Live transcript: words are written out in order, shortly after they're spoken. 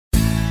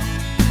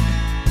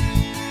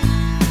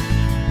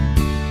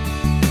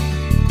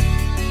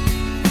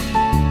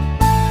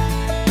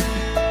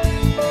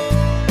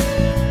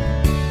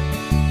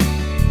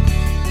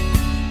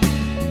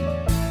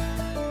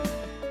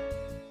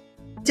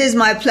It is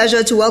my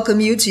pleasure to welcome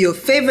you to your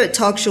favorite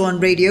talk show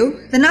on radio,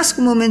 the NASCO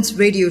Moments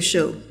radio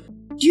show.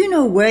 Do you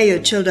know where your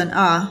children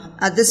are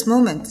at this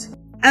moment?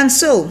 And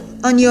so,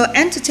 on your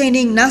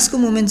entertaining NASCO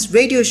Moments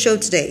radio show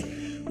today,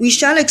 we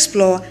shall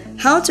explore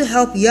how to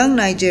help young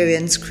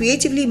Nigerians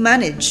creatively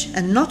manage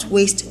and not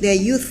waste their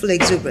youthful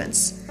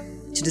exuberance.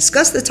 To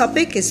discuss the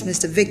topic is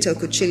Mr. Victor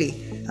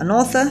Kuchili, an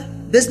author,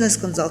 business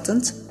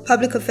consultant,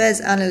 public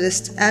affairs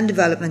analyst, and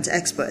development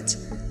expert.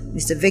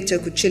 Mr. Victor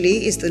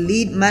Kuchili is the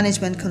lead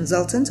management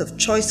consultant of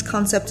Choice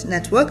Concept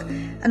Network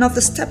and of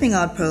the Stepping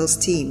Out Pearls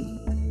team.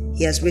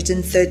 He has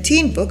written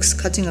 13 books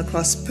cutting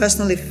across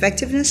personal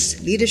effectiveness,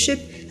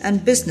 leadership,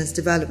 and business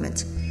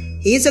development.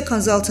 He is a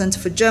consultant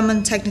for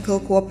German Technical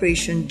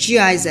Cooperation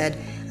GIZ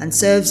and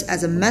serves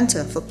as a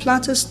mentor for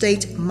Plateau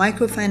State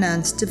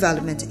Microfinance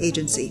Development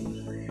Agency.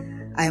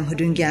 I am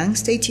Hudun Gyang.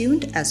 Stay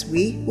tuned as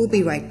we will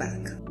be right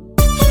back.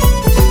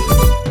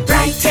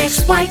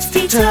 Brightex white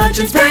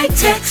detergent,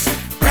 Brightex.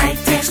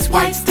 Brightex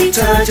white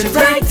detergent,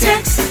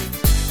 Brightex.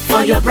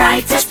 For your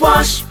brightest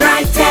wash,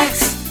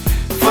 Brightex.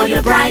 For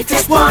your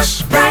brightest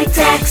wash,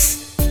 Brightex.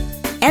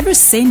 Ever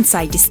since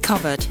I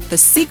discovered the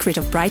secret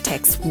of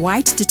Brightex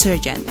white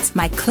detergent,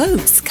 my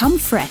clothes come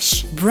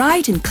fresh,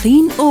 bright and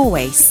clean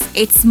always.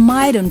 It's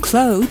mild on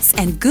clothes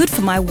and good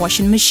for my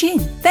washing machine.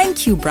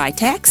 Thank you,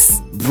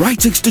 Brightex.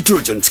 Brightex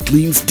detergent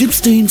cleans deep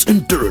stains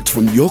and dirt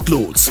from your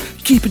clothes,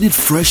 keeping it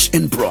fresh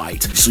and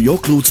bright so your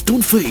clothes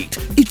don't fade.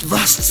 It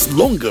lasts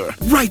longer.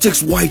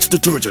 Brightex white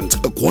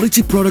detergent, a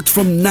quality product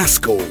from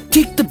NASCO.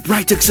 Take the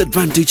Brightex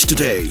advantage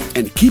today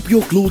and keep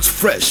your clothes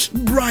fresh,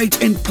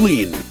 bright and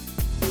clean.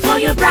 For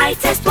your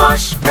brightest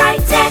wash,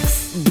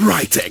 Brightex.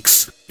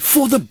 Brightex,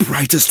 for the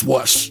brightest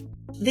wash.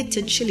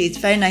 Victor Chili, it's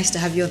very nice to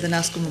have you on the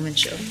NASCO Moment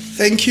Show.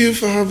 Thank you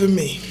for having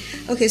me.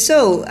 Okay,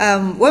 so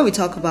when we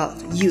talk about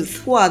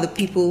youth, who are the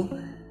people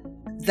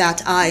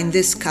that are in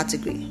this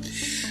category?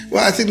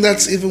 Well, I think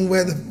that's even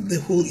where the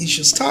whole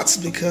issue starts,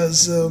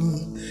 because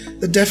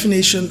the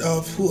definition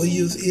of who a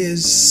youth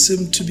is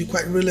seems to be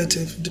quite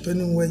relative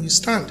depending on where you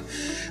stand.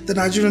 The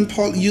Nigerian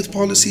youth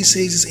policy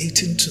says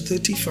it's 18 to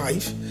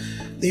 35.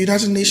 The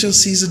United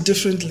Nations sees it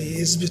differently.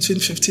 It's between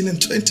 15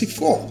 and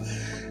 24.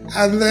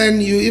 And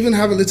then you even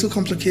have a little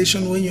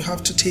complication when you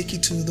have to take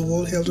it to the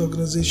World Health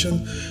Organization,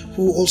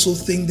 who also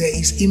think there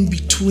is in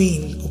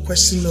between a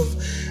question of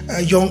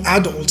young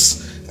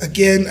adults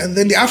again. And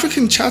then the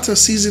African Charter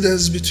sees it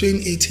as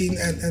between 18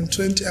 and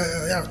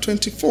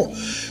 24.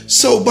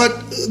 So, but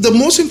the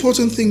most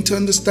important thing to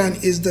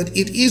understand is that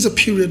it is a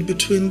period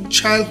between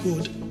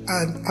childhood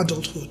and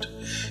adulthood.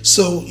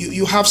 So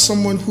you have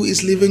someone who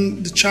is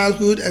living the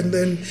childhood and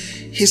then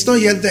he's not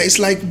yet there. It's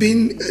like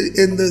being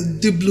in the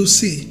deep blue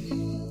sea.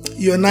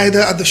 You're neither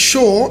at the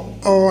shore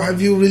or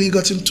have you really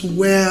gotten to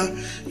where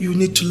you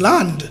need to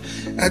land.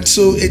 And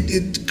so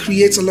it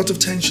creates a lot of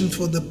tension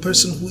for the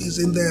person who is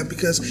in there,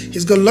 because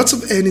he's got lots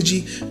of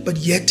energy, but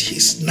yet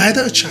he's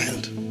neither a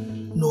child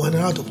nor an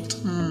adult.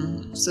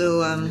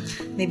 So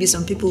maybe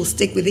some people will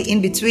stick with the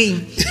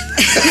in-between.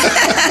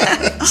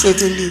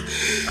 Certainly.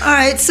 All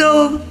right,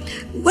 so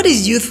what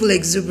is youthful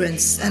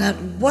exuberance and at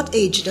what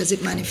age does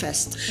it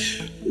manifest?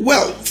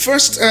 Well,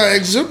 first,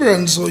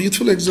 exuberance or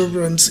youthful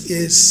exuberance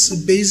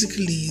is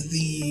basically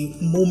the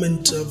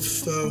moment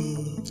of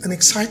an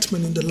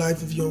excitement in the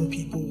life of young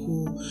people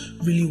who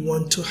really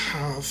want to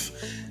have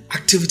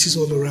activities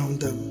all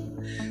around them.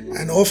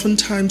 And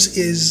oftentimes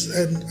is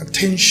an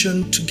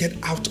attention to get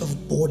out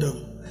of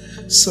boredom.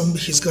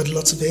 He's got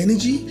lots of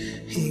energy.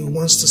 He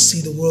wants to see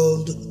the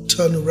world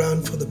turn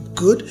around for the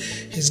good.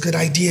 He's got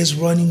ideas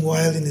running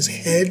wild in his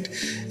head,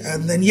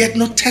 and then yet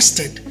not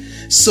tested.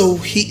 So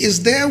he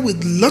is there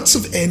with lots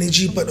of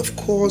energy, but of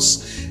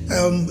course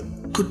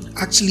could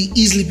actually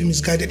easily be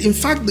misguided. In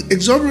fact, the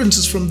exuberance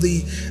is from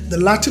the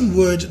Latin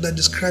word that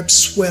describes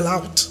swell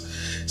out.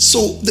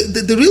 So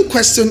the real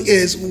question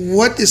is,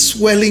 what is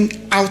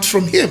swelling out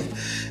from him?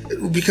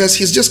 Because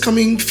he's just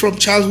coming from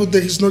childhood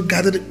that he's not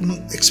gathered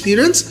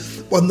experience.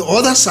 On the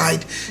other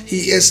side,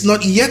 he is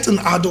not yet an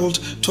adult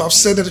to have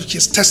said that he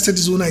has tested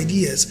his own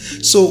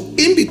ideas. So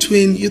in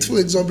between, youthful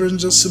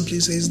exuberance just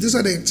simply says these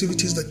are the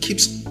activities that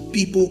keeps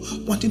people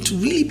wanting to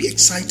really be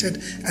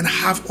excited and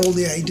have all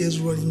their ideas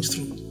running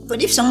through.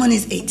 But if someone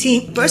is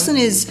 18, person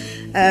is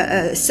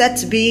set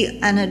to be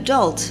an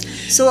adult.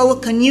 So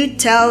can you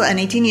tell an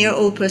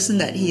 18-year-old person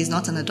that he is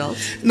not an adult?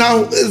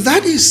 Now,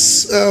 that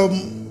is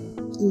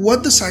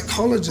what the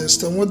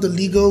psychologists and what the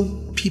legal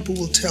people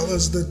will tell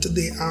us, that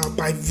they are,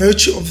 by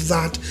virtue of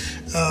that,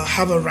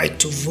 have a right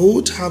to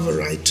vote, have a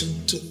right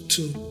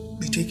to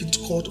be taken to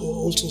court or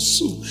also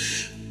sue.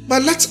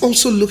 But let's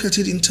also look at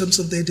it in terms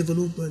of their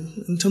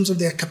development, in terms of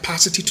their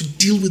capacity to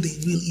deal with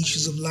the real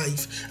issues of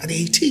life at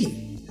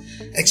 18,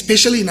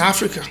 especially in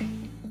Africa.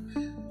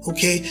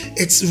 Okay,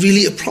 it's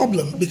really a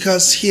problem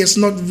because he has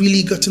not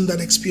really gotten that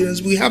experience.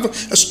 We have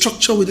a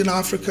structure within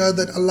Africa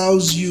that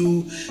allows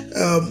you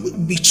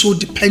be so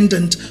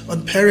dependent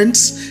on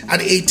parents.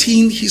 At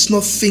 18, he's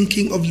not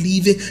thinking of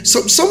leaving.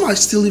 Some are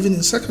still living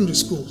in secondary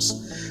schools.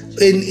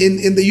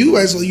 In the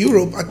US or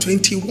Europe, at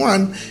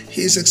 21,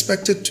 he is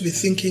expected to be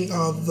thinking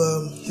of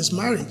his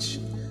marriage.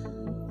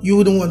 You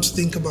wouldn't want to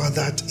think about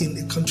that in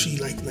a country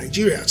like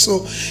Nigeria.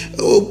 So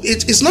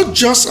it's not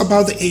just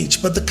about the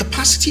age, but the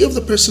capacity of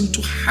the person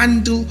to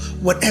handle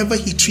whatever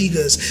he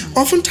triggers.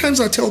 Oftentimes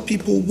I tell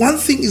people one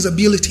thing is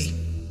ability,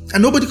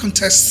 and nobody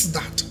contests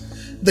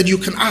that you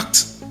can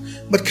act,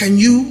 but can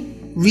you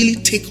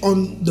really take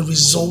on the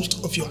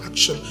result of your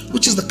action,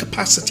 which is the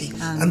capacity,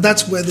 and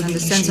that's where the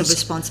sense of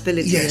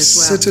responsibility as well. Yes,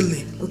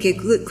 certainly. Okay,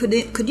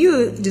 could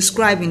you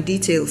describe in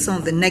detail some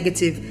of the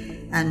negative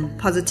and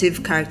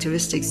positive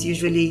characteristics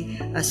usually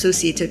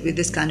associated with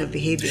this kind of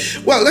behavior?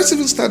 Well, let's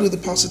even start with the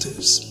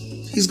positives.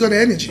 He's got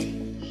energy.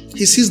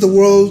 He sees the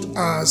world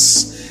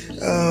as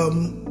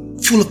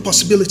full of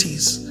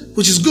possibilities,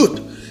 which is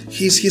good.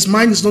 His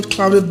mind is not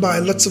clouded by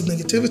lots of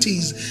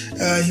negativities.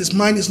 His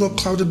mind is not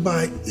clouded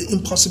by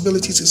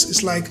impossibilities.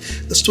 It's like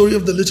the story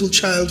of the little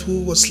child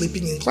who was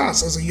sleeping in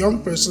class as a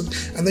young person,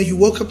 and then he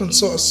woke up and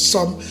saw a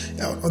sum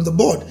on the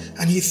board,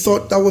 and he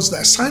thought that was the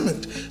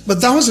assignment.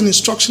 But that was an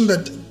instruction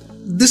that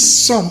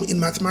this sum in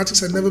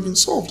mathematics had never been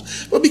solved.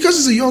 But because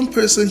he's a young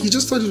person, he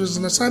just thought it was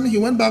an assignment. He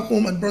went back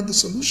home and brought the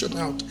solution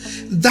out.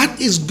 That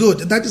is good.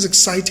 That is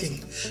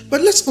exciting.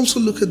 But let's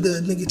also look at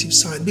the negative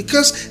side.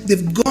 Because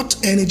they've got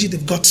energy,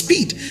 they've got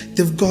speed,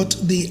 they've got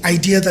the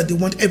idea that they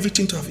want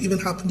everything to have even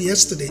happened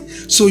yesterday.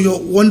 So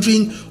you're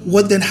wondering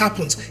what then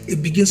happens.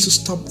 It begins to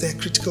stop their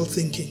critical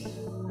thinking.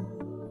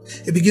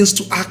 It begins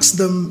to ask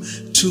them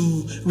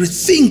to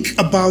rethink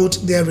about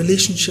their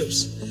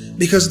relationships.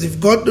 Because they've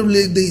got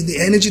the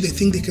energy, they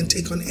think they can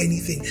take on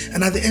anything.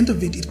 And at the end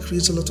of it, it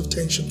creates a lot of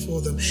tension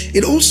for them.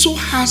 It also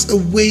has a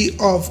way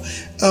of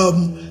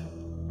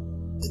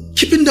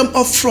keeping them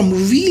off from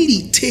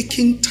really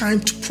taking time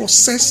to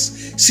process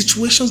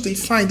situations they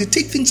find. They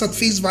take things at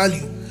face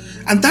value.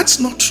 And that's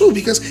not true,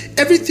 because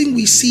everything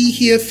we see,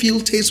 hear,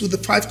 feel, taste with the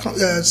five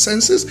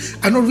senses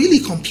are not really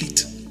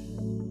complete.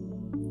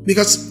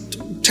 Because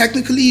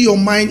technically your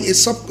mind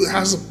has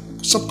a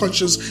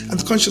subconscious and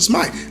the conscious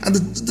mind, and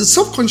the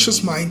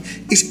subconscious mind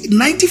is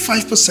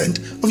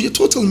 95% of your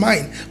total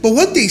mind, but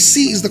what they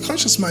see is the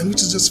conscious mind,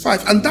 which is just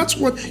 5%, and that's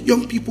what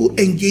young people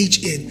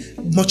engage in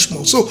much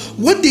more. So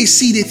what they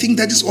see, they think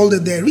that is all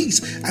that there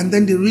is, and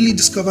then they really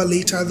discover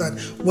later that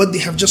what they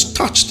have just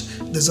touched,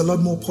 there's a lot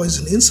more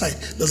poison inside,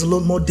 there's a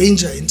lot more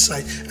danger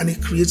inside, and it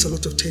creates a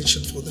lot of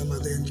tension for them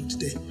at the end of the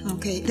day.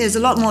 Okay, there's a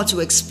lot more to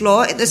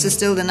explore. This is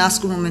still the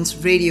NASCO Moments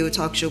radio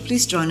talk show.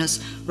 Please join us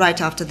right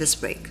after this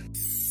break.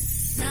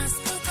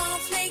 NASCO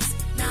cornflakes,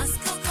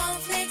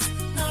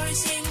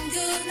 nourishing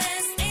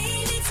goodness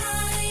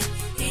anytime.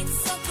 It's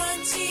so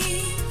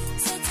crunchy,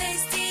 so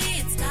tasty,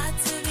 it's got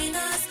to be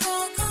NASCO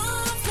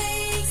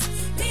cornflakes.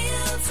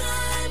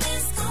 Mealtime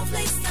is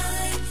cornflakes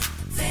time.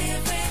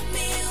 Favorite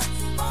meal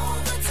all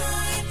the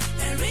time.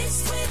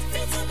 Enriched with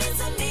vitamins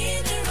and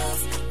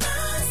minerals.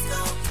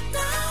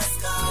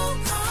 NASCO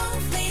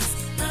cornflakes,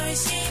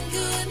 nourishing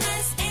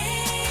goodness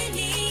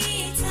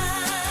anytime.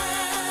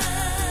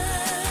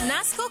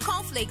 NASCO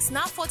cornflakes,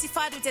 now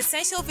fortified with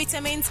essential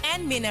vitamins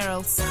and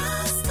minerals.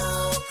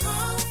 NASCO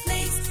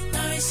cornflakes,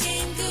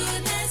 nourishing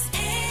goodness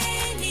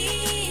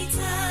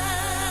anytime.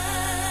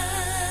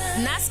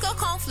 NASCO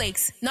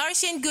cornflakes,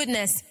 nourishing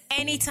goodness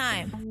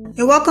anytime.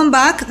 You're welcome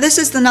back. This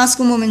is the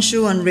NASCO Moment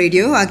Show on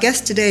radio. Our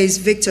guest today is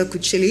Victor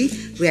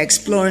Kuchili. We are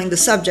exploring the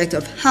subject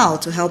of how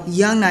to help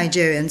young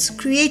Nigerians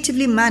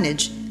creatively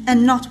manage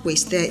and not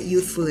waste their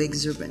youthful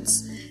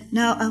exuberance.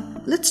 Now,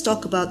 let's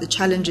talk about the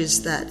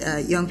challenges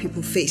that young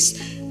people face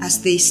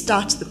as they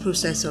start the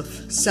process of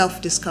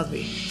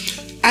self-discovery.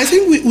 I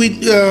think we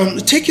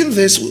taking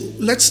this,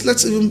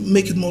 let's even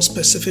make it more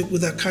specific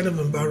with that kind of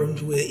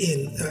environment we're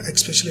in,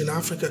 especially in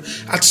Africa.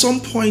 At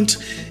some point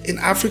in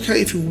Africa,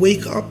 if you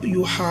wake up,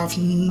 you have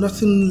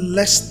nothing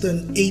less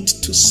than 8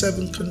 to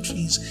 7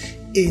 countries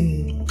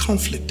in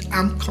conflict,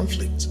 armed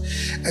conflict.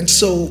 And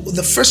so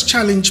the first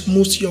challenge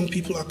most young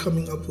people are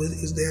coming up with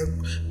is they're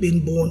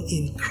being born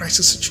in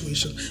crisis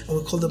situation, and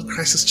we call them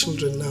crisis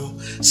children now.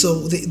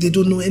 So they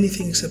don't know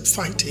anything except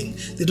fighting.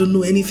 They don't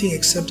know anything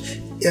except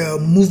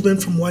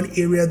movement from one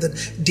area that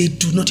they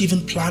do not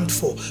even plan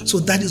for. So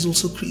that is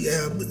also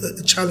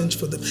a challenge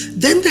for them.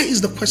 Then there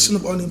is the question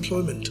of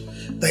unemployment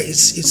that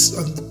is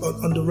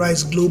on the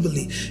rise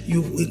globally.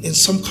 In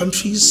some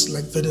countries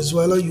like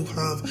Venezuela, you're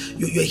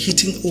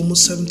hitting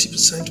almost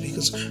 70%,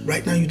 because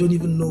right now you don't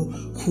even know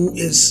who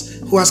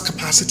has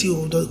capacity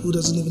or who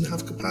doesn't even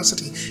have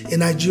capacity. In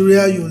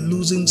Nigeria, you're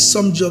losing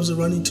some jobs are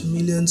running to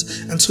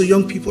millions, and so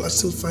young people are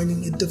still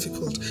finding it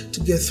difficult to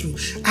get through.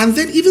 And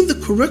then even the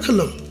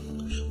curriculum,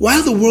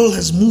 while the world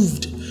has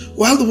moved,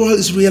 while the world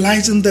is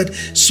realizing that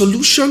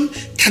solution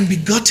can be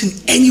gotten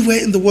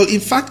anywhere in the world. In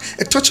fact,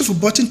 a touch of a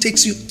button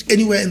takes you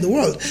anywhere in the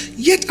world.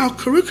 Yet our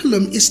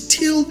curriculum is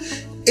still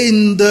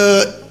in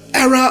the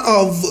era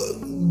of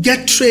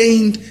get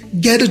trained,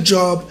 get a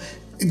job,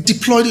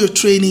 deploy your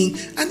training,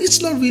 and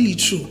it's not really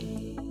true.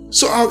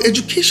 So our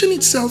education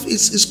itself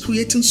is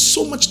creating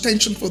so much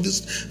tension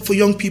for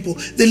young people.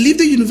 They leave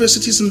the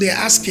universities and they're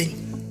asking,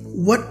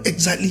 what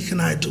exactly can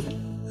I do?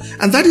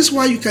 And that is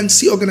why you can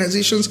see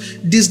organizations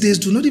these days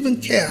do not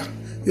even care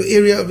your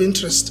area of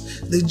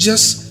interest. They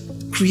just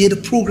create a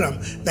program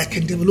that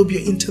can develop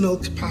your internal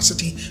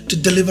capacity to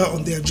deliver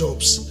on their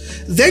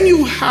jobs. Then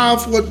you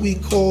have what we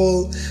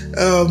call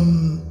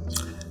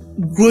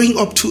growing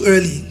up too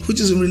early,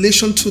 which is in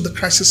relation to the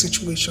crisis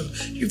situation.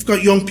 You've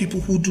got young people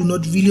who do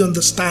not really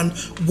understand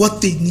what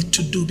they need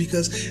to do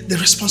because the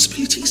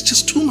responsibility is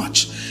just too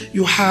much.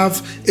 You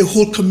have a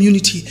whole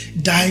community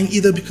dying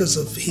either because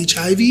of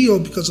HIV or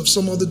because of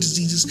some other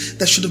diseases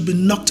that should have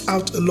been knocked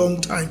out a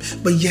long time,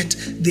 but yet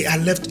they are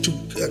left to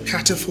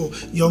cater for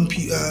young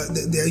people,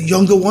 their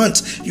younger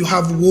ones. You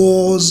have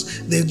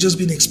wars, they've just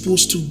been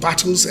exposed to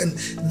battles, and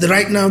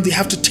right now they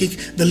have to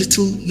take the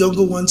little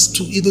younger ones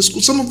to either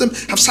school. Some of them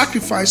have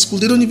sacrificed school,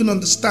 they don't even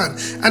understand.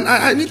 And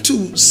I need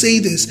to say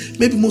this,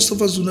 maybe most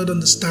of us do not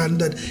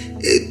understand that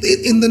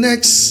in the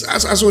next,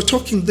 as we're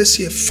talking this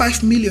year,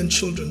 5 million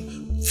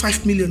children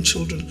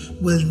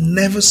will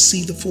never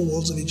see the four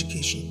walls of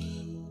education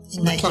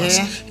in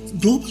Nigeria,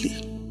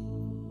 globally.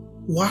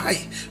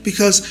 Why?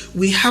 Because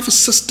we have a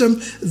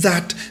system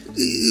that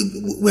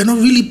we're not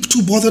really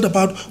too bothered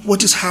about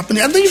what is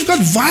happening. And then you've got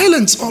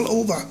violence all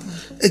over.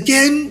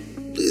 Again,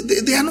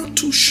 they are not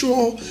too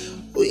sure,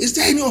 is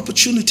there any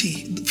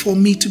opportunity for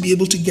me to be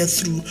able to get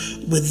through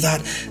with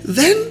that?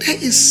 Then there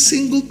is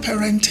single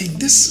parenting.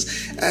 This,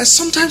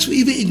 sometimes we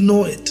even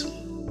ignore it.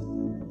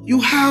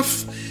 You have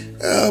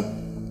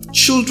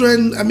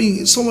children,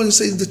 someone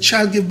says the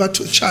child gave birth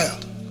to a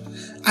child.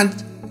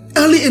 And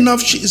early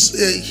enough,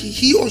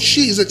 he or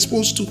she is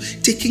exposed to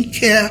taking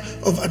care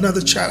of another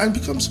child and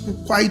becomes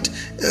quite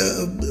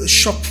a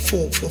shock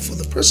for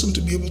the person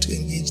to be able to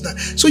engage that.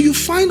 So you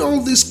find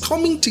all this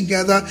coming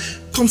together,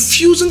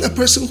 confusing a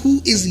person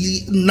who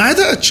is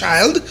neither a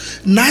child,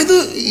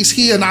 neither is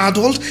he an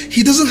adult.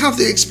 He doesn't have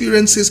the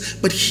experiences,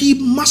 but he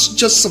must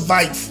just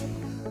survive.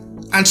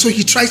 And so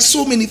he tried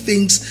so many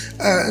things,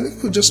 and he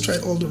could just try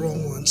all the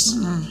wrong ones.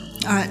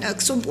 All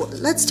right, so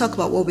let's talk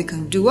about what we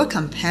can do. What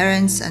can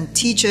parents and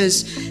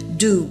teachers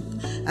do?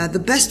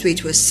 The best way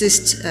to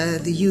assist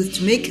the youth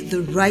to make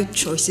the right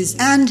choices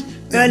and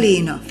early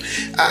enough.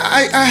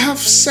 I have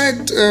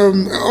said,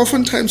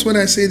 oftentimes when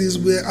I say this,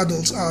 where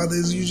adults are,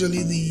 there's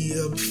usually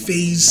the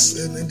phase,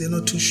 and they're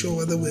not too sure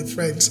whether we're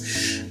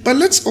friends. But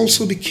let's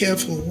also be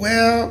careful.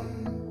 Where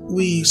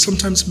we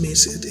sometimes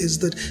miss it is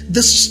that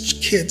these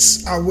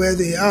kids are where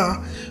they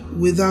are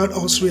without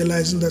us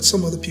realizing that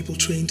some other people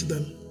trained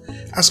them.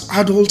 As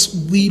adults,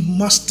 we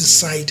must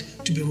decide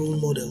to be role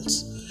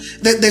models.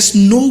 There's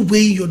no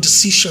way your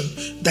decision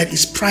that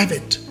is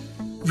private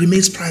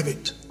remains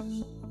private.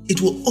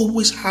 It will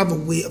always have a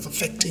way of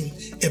affecting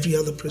every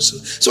other person.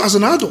 So as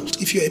an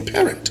adult, if you're a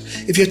parent,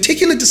 if you're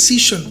taking a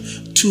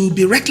decision to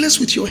be reckless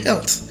with your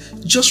health,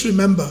 just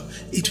remember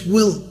it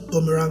will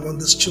boomerang on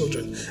these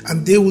children,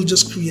 and they will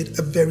just create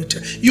a very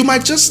you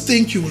might just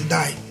think you will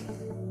die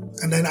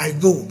and then I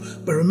go.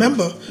 But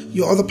remember,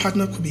 your other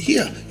partner could be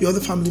here. Your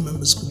other family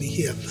members could be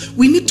here.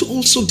 We need to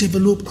also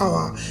develop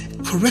our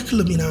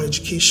curriculum in our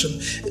education.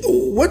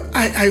 What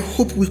I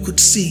hope we could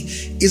see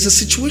is a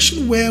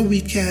situation where we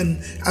can,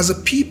 as a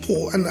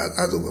people and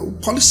as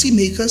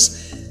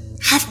policymakers,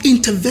 have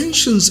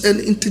interventions and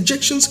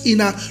interjections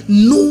in our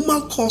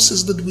normal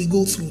courses that we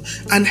go through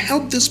and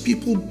help these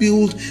people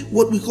build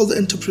what we call the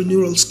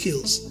entrepreneurial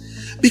skills.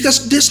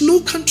 Because there's no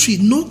country,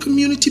 no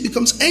community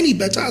becomes any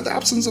better at the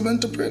absence of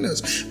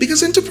entrepreneurs.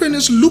 Because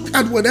entrepreneurs look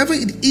at whatever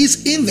it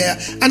is in there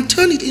and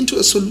turn it into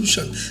a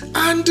solution.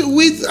 And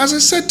with, as I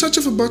said, touch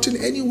of a button,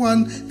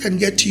 anyone can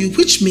get to you,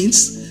 which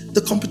means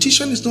the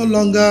competition is no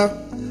longer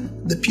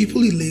the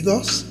people in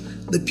Lagos,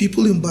 the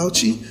people in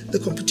Bauchi. The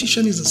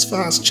competition is as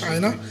far as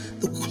China.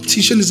 The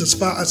competition is as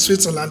far as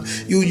Switzerland.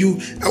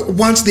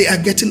 Once they are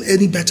getting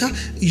any better,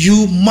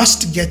 you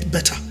must get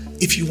better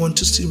if you want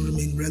to still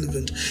remain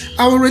relevant.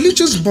 Our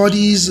religious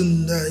bodies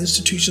and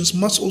institutions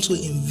must also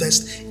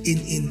invest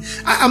in.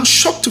 I'm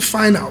shocked to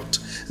find out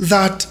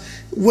that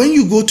when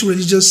you go to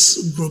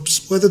religious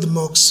groups, whether the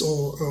mosques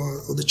or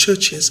the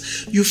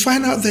churches, you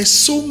find out there's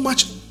so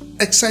much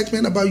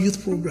excitement about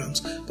youth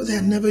programs, but they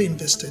are never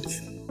invested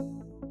in.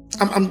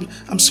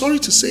 I'm sorry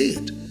to say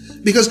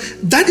it,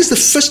 because that is the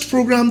first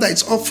program that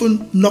is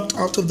often knocked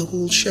out of the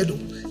whole schedule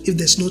if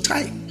there's no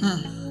time.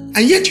 And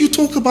yet you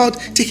talk about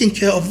taking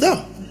care of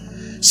them.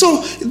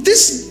 So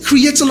this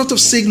creates a lot of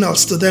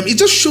signals to them. It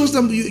just shows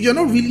them you're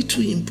not really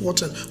too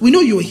important. We know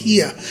you're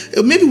here.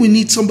 Maybe we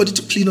need somebody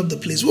to clean up the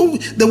place.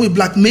 Then we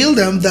blackmail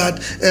them that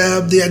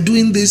they are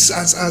doing this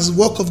as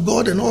work of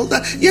God and all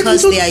that. Yet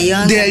because they are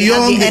young, they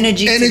have the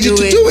energy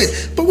to do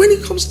it. But when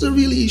it comes to the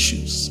real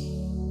issues,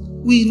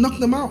 we knock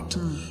them out.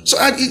 So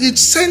it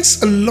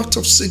sends a lot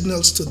of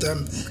signals to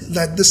them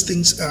that these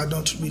things are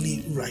not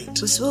really right.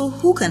 So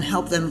who can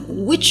help them?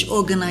 Which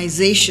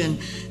organization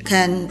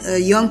can a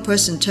young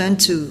person turn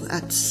to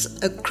at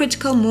a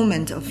critical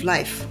moment of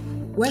life?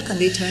 Where can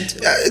they turn to?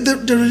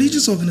 The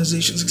religious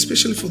organizations,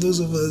 especially for those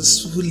of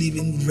us who live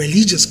in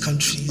religious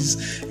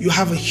countries, you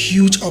have a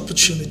huge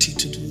opportunity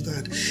to do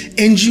that.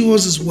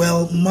 NGOs as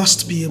well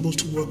must be able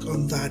to work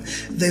on that.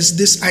 There's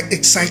this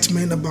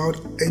excitement about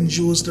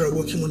NGOs that are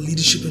working on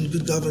leadership and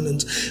good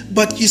governance.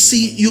 But you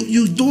see,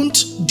 you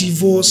don't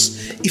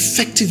divorce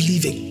effective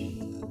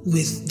living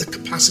with the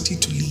capacity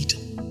to lead.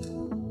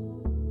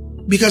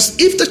 Because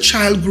if the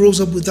child grows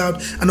up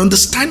without an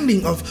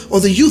understanding of, or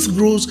the youth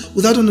grows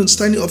without an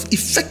understanding of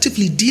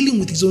effectively dealing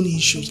with his own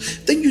issues,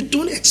 then you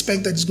don't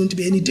expect that it's going to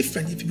be any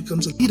different if he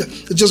becomes a leader.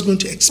 It's just going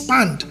to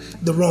expand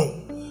the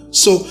wrong.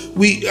 So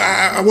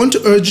I want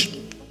to urge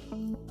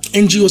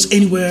NGOs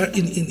anywhere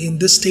in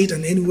this state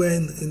and anywhere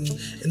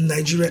in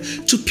Nigeria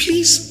to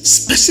please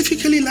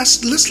specifically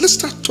let's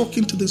start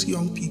talking to these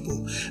young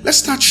people. Let's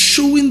start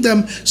showing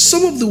them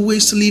some of the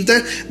ways to live.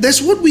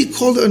 There's what we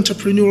call the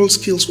entrepreneurial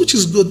skills, which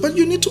is good, but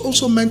you need to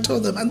also mentor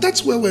them, and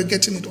that's where we're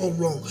getting it all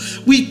wrong.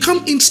 We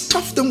come in,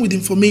 stuff them with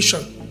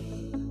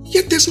information,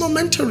 yet there's no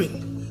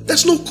mentoring.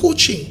 There's no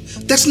coaching.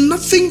 There's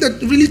nothing that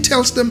really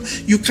tells them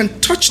you can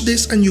touch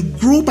this and you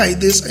grow by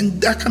this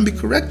and that can be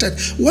corrected.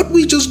 What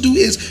we just do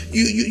is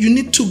you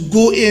need to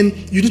go in,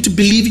 you need to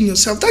believe in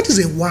yourself. That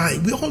is a why.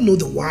 We all know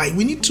the why.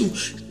 We need to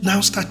now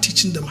start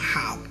teaching them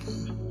how.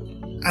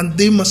 And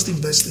they must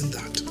invest in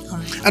that.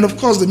 Right. And of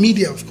course, the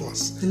media, of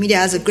course. The media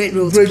has a great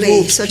role to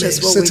play, such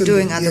as what we're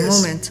doing at the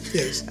moment.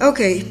 Yes.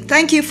 Okay,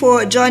 thank you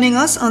for joining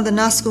us on the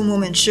NASCO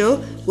Moment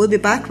Show. We'll be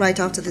back right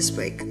after this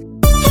break.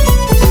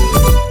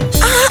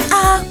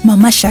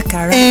 Mama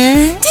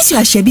Shakara, this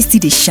your shebi still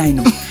dey shine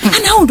on.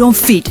 And how don't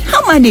fade?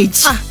 How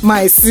manage?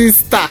 My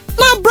sister.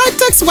 Now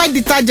Brightex white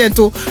detergent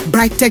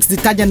Brightex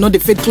detergent not the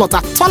fade cloth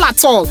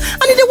at all.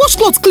 And it dey wash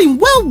cloth clean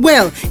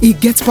well.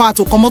 It gets power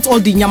to come out all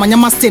the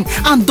nyama stain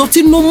and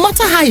dirty no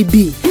matter how it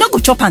be. You no go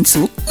chop hand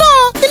too?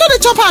 No, you know the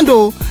chop hand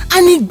though.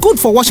 And it good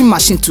for washing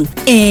machine too.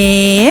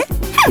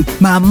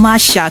 Mama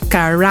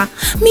Shakara.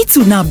 Me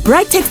too now.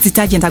 Brightex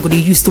detergent I go to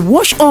use to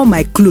wash all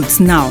my clothes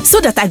now, so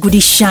that I go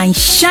to shine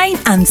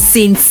and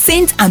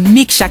scent and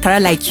make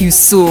Shakara like you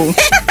so.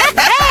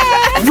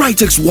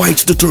 Brightex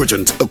white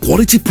detergent, a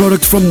quality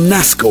product from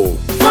NASCO.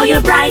 For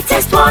your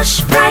brightest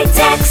wash,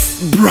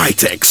 Brightex.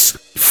 Brightex,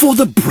 for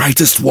the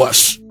brightest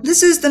wash.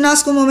 This is the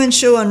NASCO Moment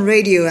Show on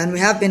radio, and we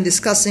have been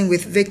discussing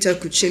with Victor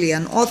Kuchili,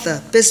 an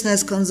author,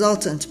 business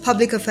consultant,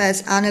 public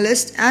affairs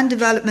analyst, and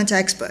development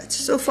expert.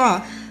 So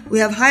far, we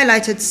have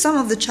highlighted some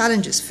of the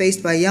challenges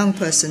faced by young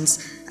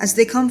persons as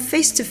they come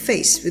face to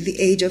face with the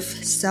age of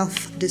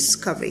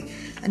self-discovery.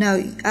 And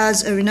now,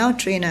 as a renowned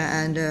trainer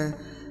and a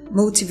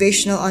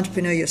motivational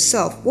entrepreneur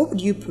yourself, what would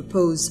you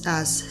propose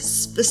as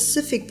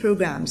specific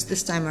programs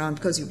this time around,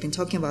 because you've been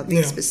talking about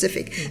being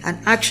specific, and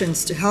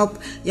actions to help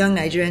young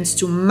Nigerians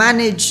to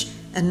manage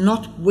and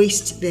not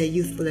waste their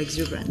youthful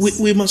exuberance?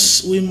 We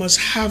must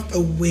have a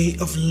way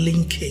of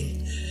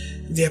linking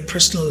their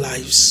personal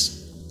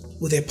lives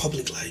with their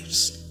public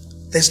lives.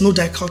 There's no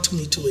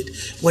dichotomy to it.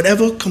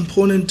 Whatever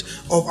component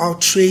of our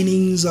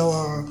trainings,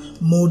 our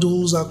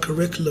models, our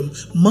curriculum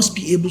must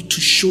be able to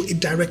show a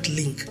direct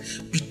link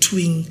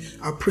between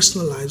our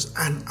personal lives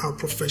and our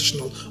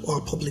professional or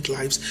our public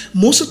lives.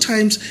 Most of the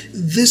times,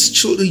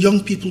 these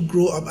young people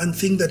grow up and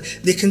think that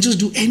they can just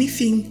do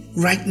anything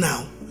right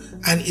now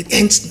and it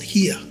ends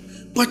here.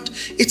 But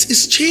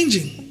it's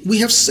changing. We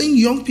have seen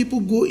young people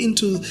go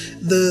into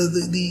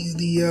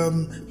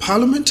the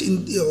parliament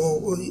in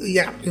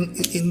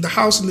the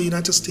House in the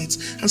United States,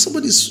 and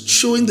somebody's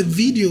showing the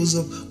videos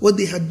of what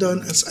they had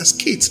done as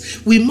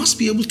kids. We must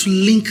be able to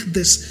link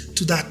this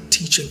to that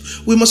teaching.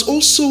 We must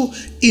also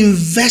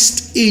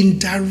invest in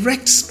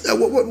direct,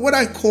 what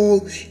I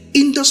call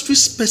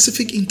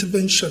industry-specific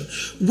intervention.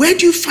 Where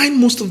do you find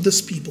most of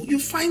these people? You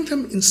find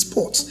them in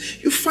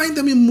sports. You find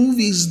them in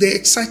movies. They're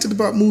excited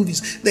about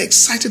movies. They're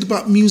excited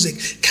about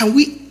music. Can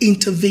we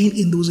intervene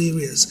in those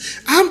areas?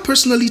 I'm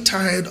personally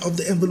tired of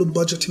the envelope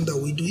budgeting that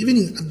we do,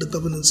 even at the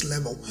governance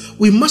level.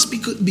 We must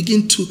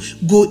begin to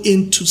go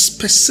into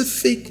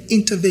specific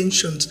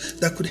interventions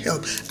that could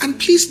help. And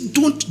please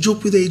don't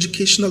joke with the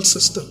educational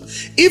system.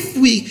 If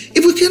we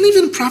can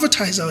even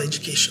privatize our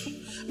education,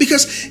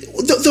 because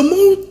the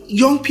more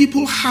young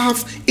people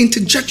have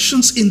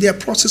interjections in their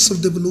process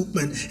of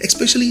development,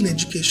 especially in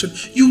education,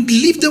 you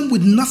leave them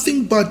with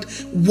nothing but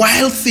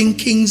wild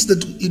thinkings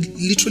that it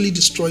literally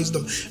destroys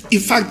them. In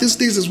fact, these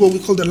days is what we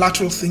call the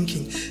lateral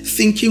thinking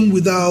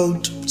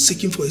without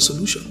seeking for a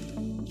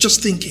solution,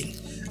 just thinking.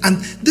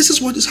 And this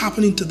is what is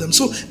happening to them.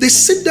 So they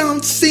sit down,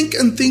 think,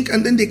 and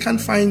then they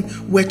can't find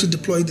where to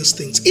deploy these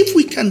things. If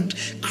we can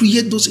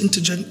create those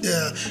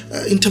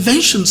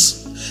interventions,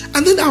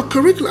 and then our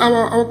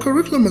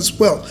curriculum as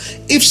well.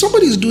 If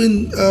somebody is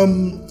doing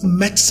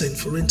medicine,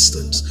 for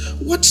instance,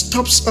 what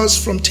stops us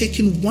from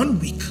taking 1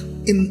 week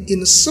in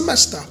a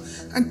semester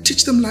and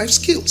teach them life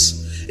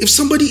skills? If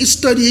somebody is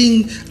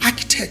studying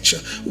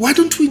architecture, why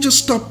don't we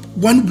just stop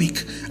 1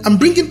 week and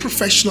bring in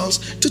professionals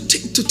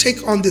to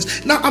take on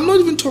this. Now, I'm not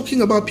even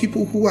talking about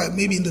people who are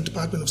maybe in the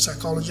Department of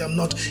Psychology. I'm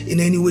not in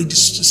any way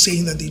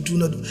saying that they do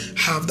not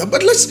have that.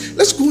 But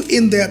let's go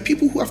in there.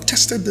 People who have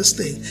tested this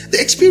thing. The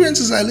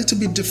experiences are a little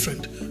bit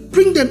different.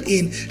 Bring them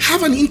in,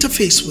 have an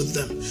interface with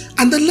them,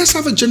 and then let's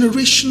have a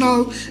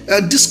generational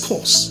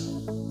discourse.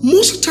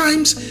 Most of the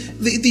times,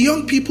 the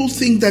young people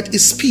think that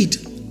is speed.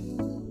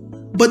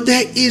 But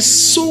there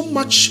is so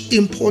much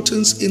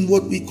importance in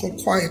what we call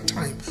quiet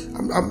time.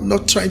 I'm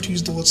not trying to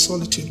use the word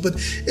solitude, but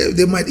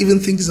they might even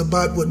think it's a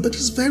bad word. But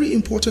it's very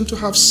important to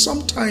have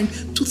some time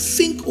to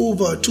think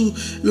over, to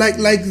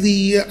like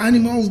the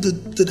animal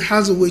that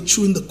has a way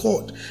chewing the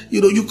cord.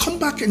 You come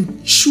back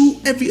and chew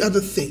every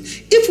other thing.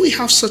 If we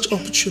have such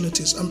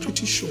opportunities, I'm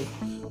pretty sure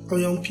our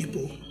young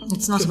people.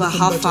 It's not about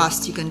how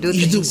fast you can do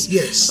things.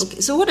 Yes.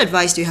 Okay. So what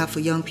advice do you have for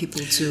young people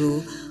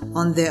to,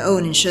 on their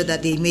own, ensure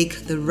that they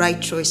make the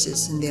right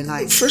choices in their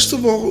life? First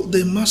of all,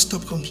 they must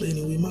stop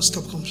complaining. We must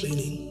stop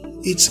complaining.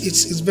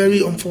 It's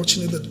very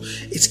unfortunate that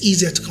it's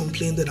easier to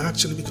complain than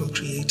actually become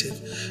creative.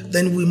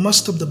 Then we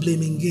must stop the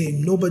blaming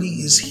game. Nobody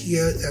is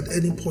here at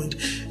any point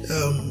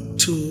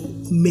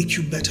to make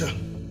you better.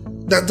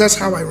 That's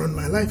how I run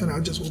my life, and I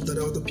just hope that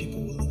other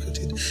people will look at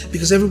it,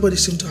 because everybody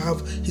seems to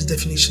have his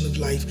definition of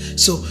life.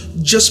 So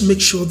just make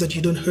sure that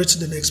you don't hurt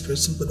the next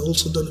person, but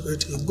also don't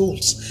hurt your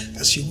goals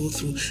as you go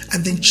through.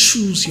 And then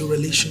choose your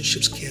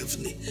relationships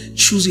carefully.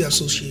 Choose your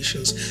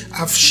associations.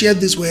 I've shared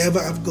this wherever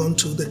I've gone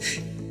to, that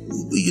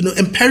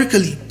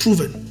empirically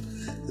proven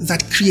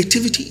that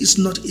creativity is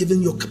not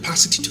even your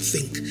capacity to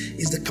think,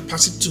 it's the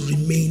capacity to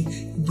remain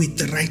with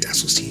the right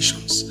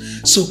associations.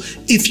 So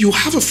if you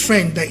have a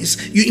friend that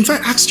is, you in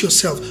fact ask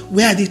yourself,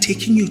 where are they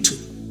taking you to?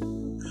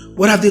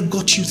 What have they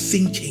got you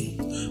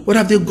thinking? What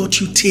have they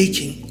got you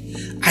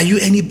taking? Are you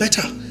any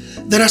better?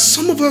 There are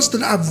some of us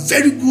that are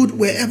very good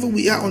wherever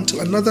we are until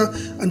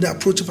the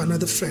approach of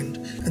another friend.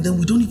 And then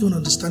we don't even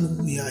understand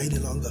who we are any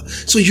longer.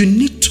 So you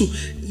need to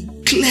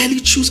clearly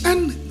choose.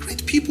 And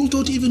great people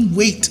don't even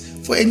wait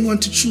for anyone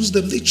to choose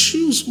them. They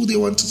choose who they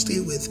want to stay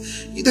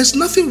with. There's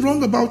nothing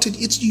wrong about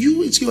it. It's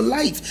you, it's your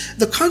life.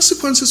 The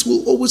consequences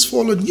will always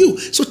fall on you.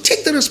 So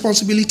take the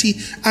responsibility.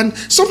 And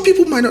some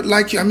people might not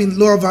like you. I mean,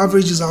 law of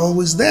averages are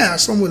always there.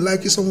 Some will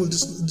like you, some will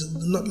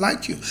not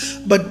like you.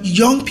 But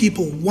young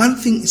people, one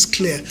thing is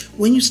clear.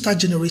 When you start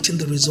generating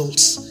the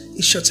results,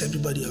 it shuts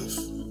everybody off.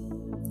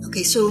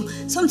 Okay, so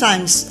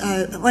sometimes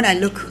when I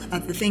look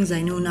at the things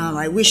I know now,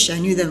 I wish I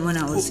knew them when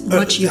I was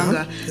much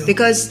younger,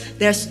 because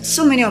there's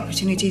so many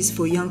opportunities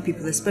for young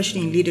people,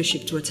 especially in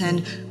leadership, to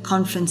attend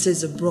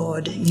conferences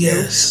abroad.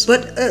 Yes.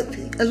 But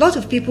a lot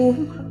of people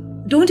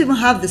don't even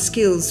have the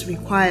skills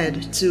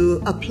required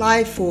to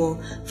apply for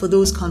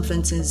those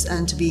conferences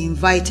and to be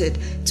invited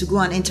to go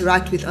and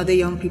interact with other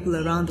young people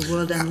around the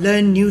world and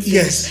learn new things.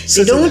 Yes.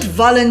 They don't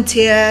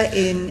volunteer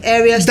in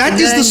areas that to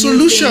is learn the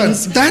solution. New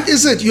things. That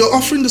is it. You're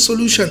offering the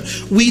solution.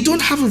 We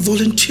don't have a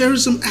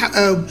volunteerism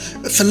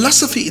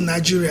philosophy in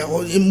Nigeria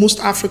or in most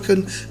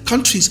African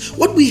countries.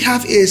 What we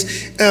have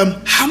is,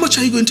 how much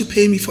are you going to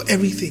pay me for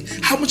everything?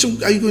 How much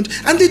are you going to...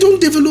 And they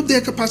don't develop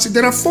their capacity.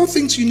 There are 4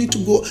 things you need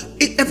to go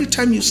every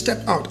time you step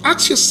out.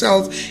 Ask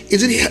yourself,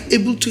 is it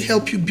able to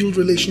help you build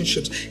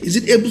relationships? Is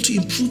it able to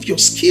improve your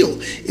skill?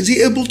 Is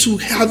it able to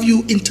have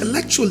you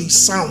intellectually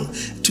sound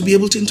to be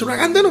able to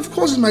interact? And then, of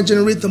course, it might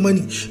generate the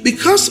money.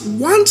 Because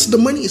once the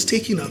money is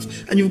taken off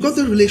and you've got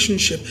the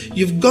relationship,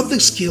 you've got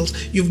the skills,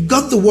 you've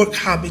got the work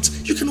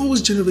habits, you can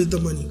always generate the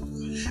money.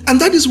 And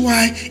that is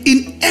why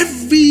in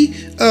every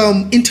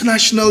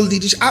international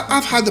leadership,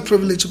 I've had the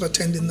privilege of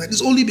attending that.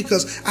 It's only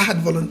because I had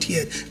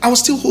volunteered. I was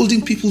still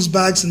holding people's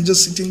bags and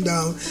just sitting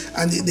down,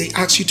 and they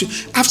ask you to.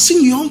 I've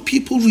seen young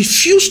people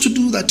refuse to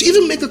do that, to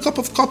even make a cup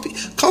of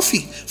coffee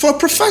for a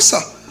professor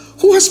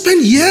who has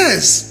spent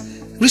years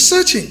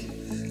researching.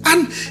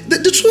 And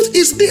the truth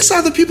is, these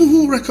are the people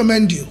who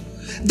recommend you.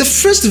 The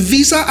first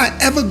visa I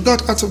ever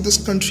got out of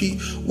this country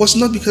was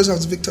not because I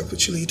was Victor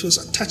Kuchili. It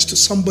was attached to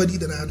somebody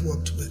that I had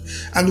worked with.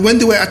 And when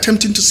they were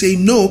attempting to say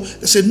no,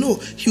 they said no,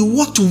 he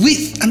worked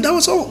with, and that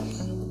was all.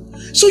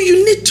 So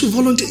you need to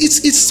volunteer.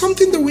 It's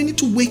something that we need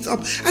to wake up.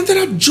 And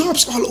there are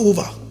jobs all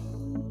over.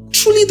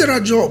 Truly, there are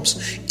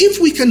jobs. If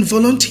we can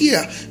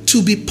volunteer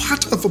to be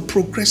part of a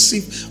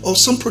progressive or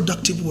some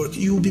productive work,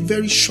 you will be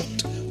very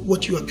shocked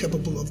what you are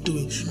capable of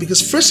doing.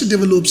 Because first, it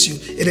develops you,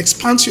 it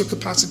expands your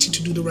capacity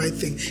to do the right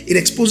thing, it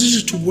exposes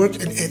you to work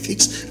and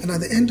ethics, and at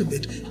the end of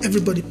it,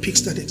 everybody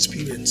picks that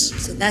experience.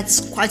 So that's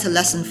quite a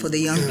lesson for the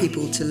young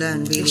people to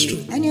learn, really. That's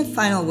true. Any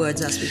final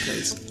words as we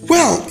close?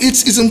 Well,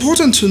 it's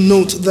important to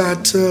note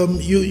that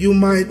you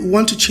might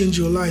want to change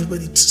your life,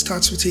 but it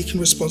starts with taking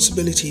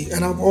responsibility.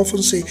 And I've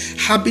often say,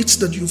 habits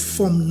that you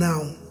form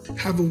now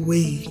have a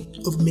way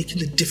of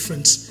making a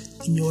difference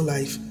in your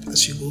life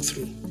as you go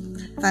through.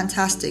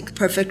 Fantastic.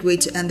 Perfect way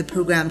to end the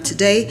program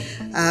today.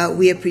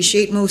 We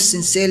appreciate most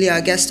sincerely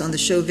our guest on the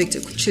show, Victor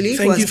Kuchili.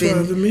 Thank you for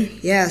having me.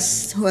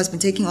 Yes, who has been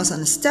taking us on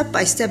a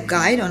step-by-step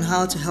guide on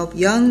how to help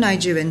young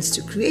Nigerians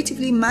to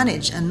creatively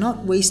manage and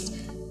not waste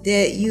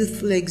their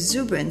Youthful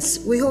Exuberance.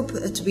 We hope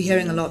to be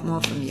hearing a lot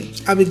more from you.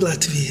 I'll be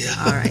glad to be here.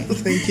 All right.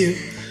 Thank you.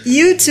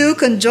 You too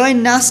can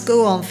join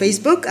NASCO on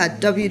Facebook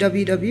at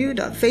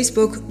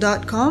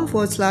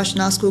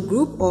www.facebook.com/NASCO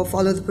Group or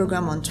follow the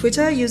program on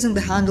Twitter using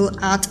the handle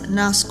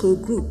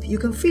 @NASCO Group. You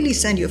can freely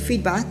send your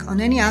feedback on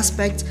any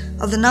aspect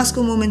of the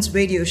NASCO Moments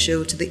radio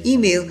show to the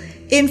email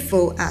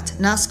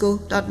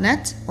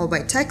info@nasco.net or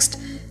by text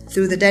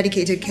through the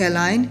dedicated care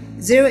line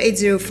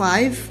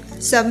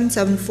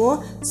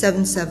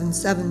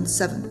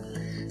 0805-774-7777.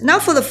 Now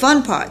for the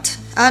fun part.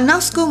 Our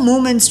NASCO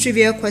Moments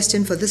trivia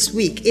question for this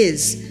week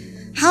is: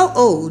 how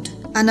old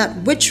and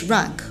at which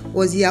rank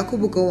was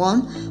Yakubu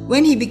Gowon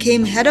when he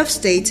became head of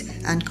state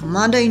and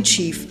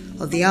commander-in-chief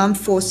of the Armed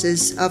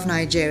Forces of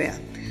Nigeria?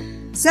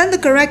 Send the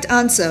correct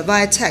answer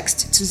via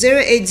text to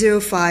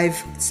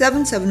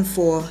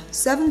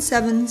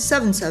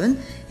 0805-774-7777,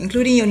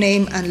 including your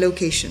name and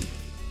location.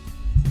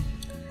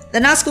 The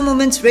NASCO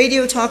Moments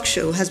radio talk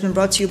show has been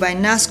brought to you by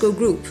NASCO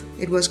Group.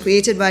 It was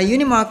created by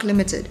Unimark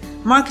Limited,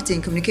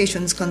 Marketing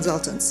Communications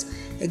Consultants.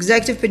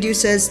 Executive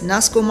producers,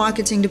 NASCO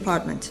Marketing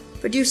Department.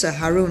 Producer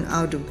Harun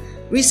Audu.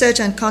 Research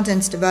and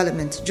Content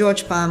Development,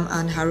 George Pam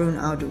and Harun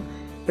Audu.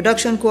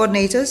 Production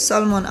coordinators,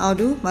 Solomon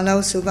Audu,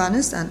 Malau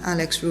Silvanus and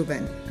Alex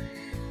Ruben.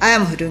 I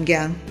am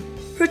Hudungian.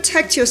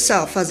 Protect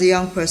yourself as a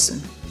young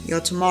person.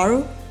 Your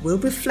tomorrow will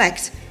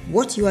reflect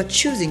what you are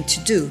choosing to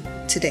do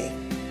today.